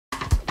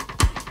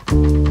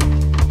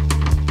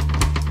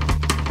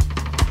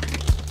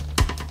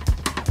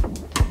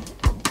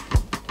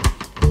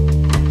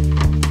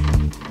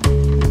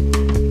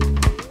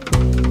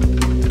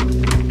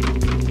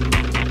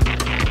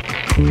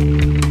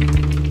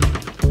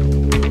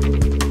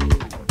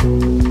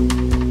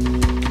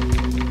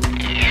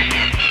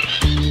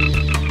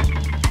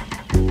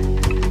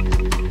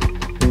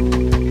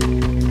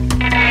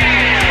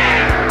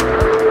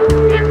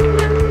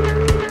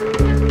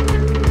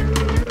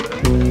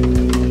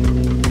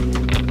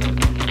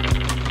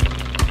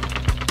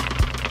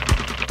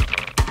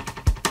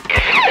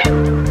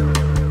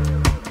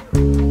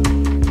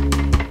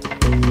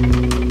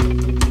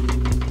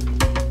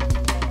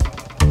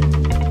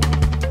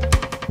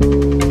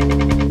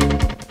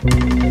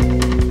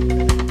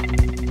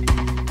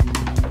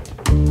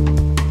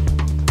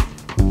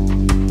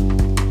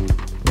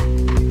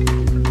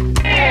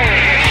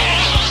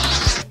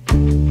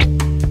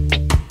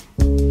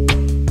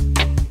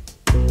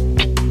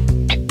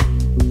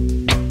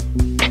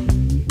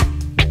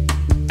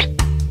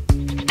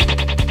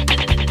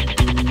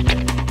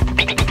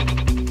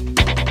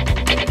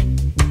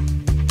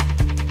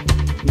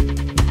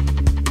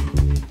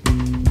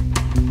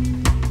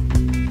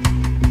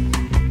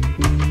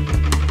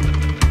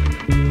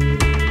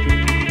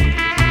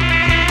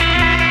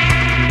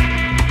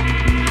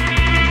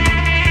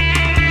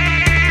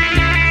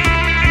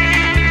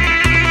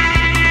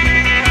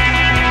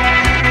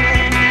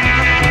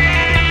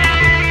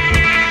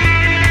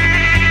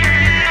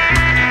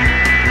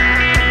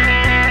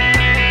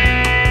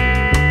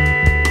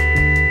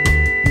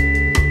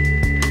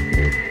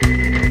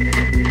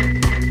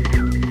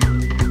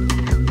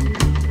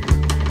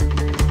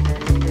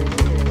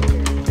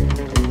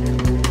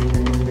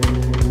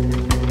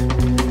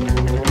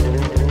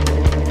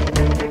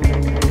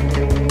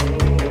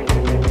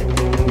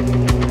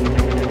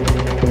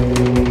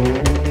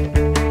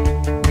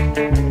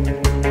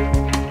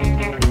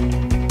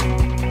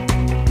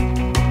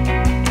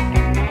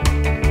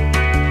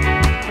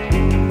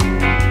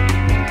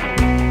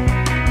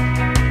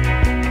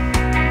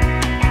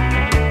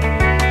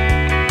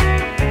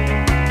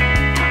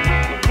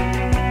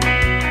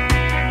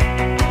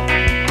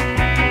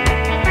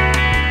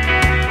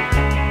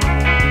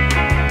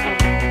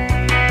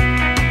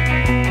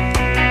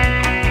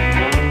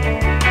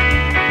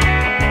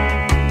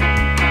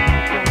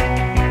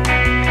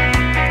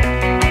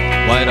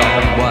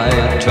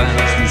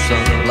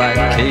on black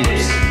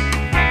capes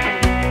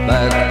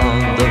back on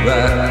the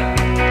rack.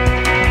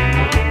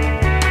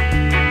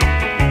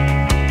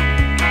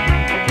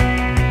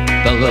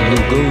 Bela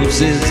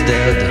Lugosi's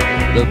dead.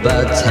 The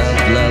bats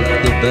have left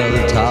the bell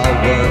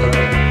tower.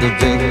 The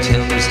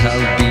victims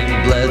have been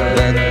bled.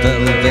 Red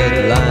velvet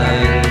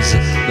lines,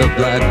 the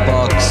black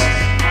box.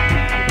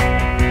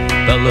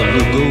 Bela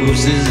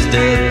Lugosi's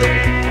dead.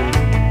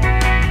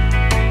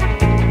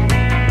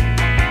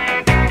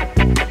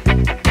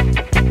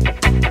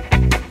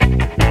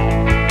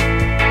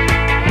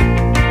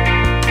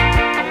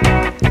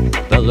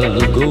 Bela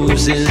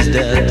Lugosi's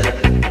dead.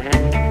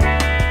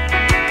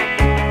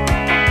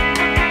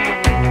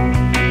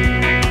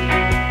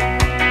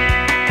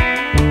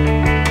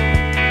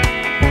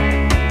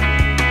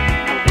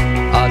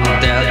 I'm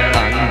dead,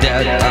 I'm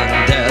dead,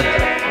 I'm dead.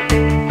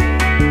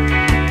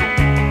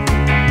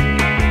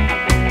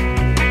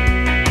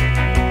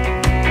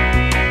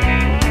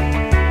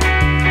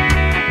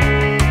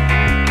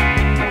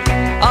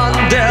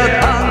 I'm dead,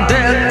 I'm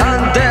dead,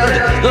 I'm dead.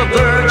 The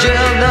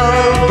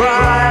virginal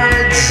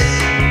brides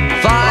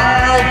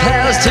file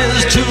past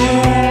his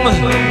tomb.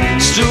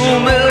 Still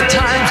many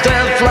times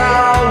their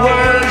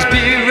flowers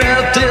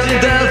bereft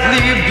in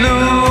deathly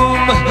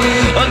bloom.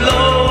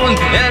 Alone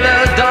in a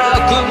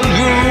darkened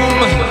room,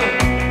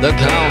 the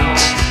Count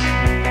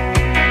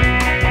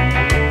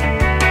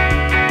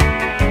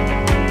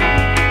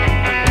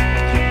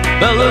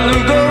Bela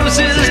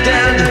Lugosi's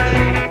dead.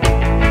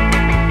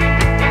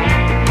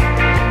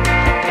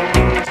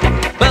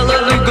 Bela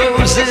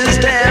Lugosi's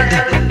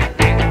dead.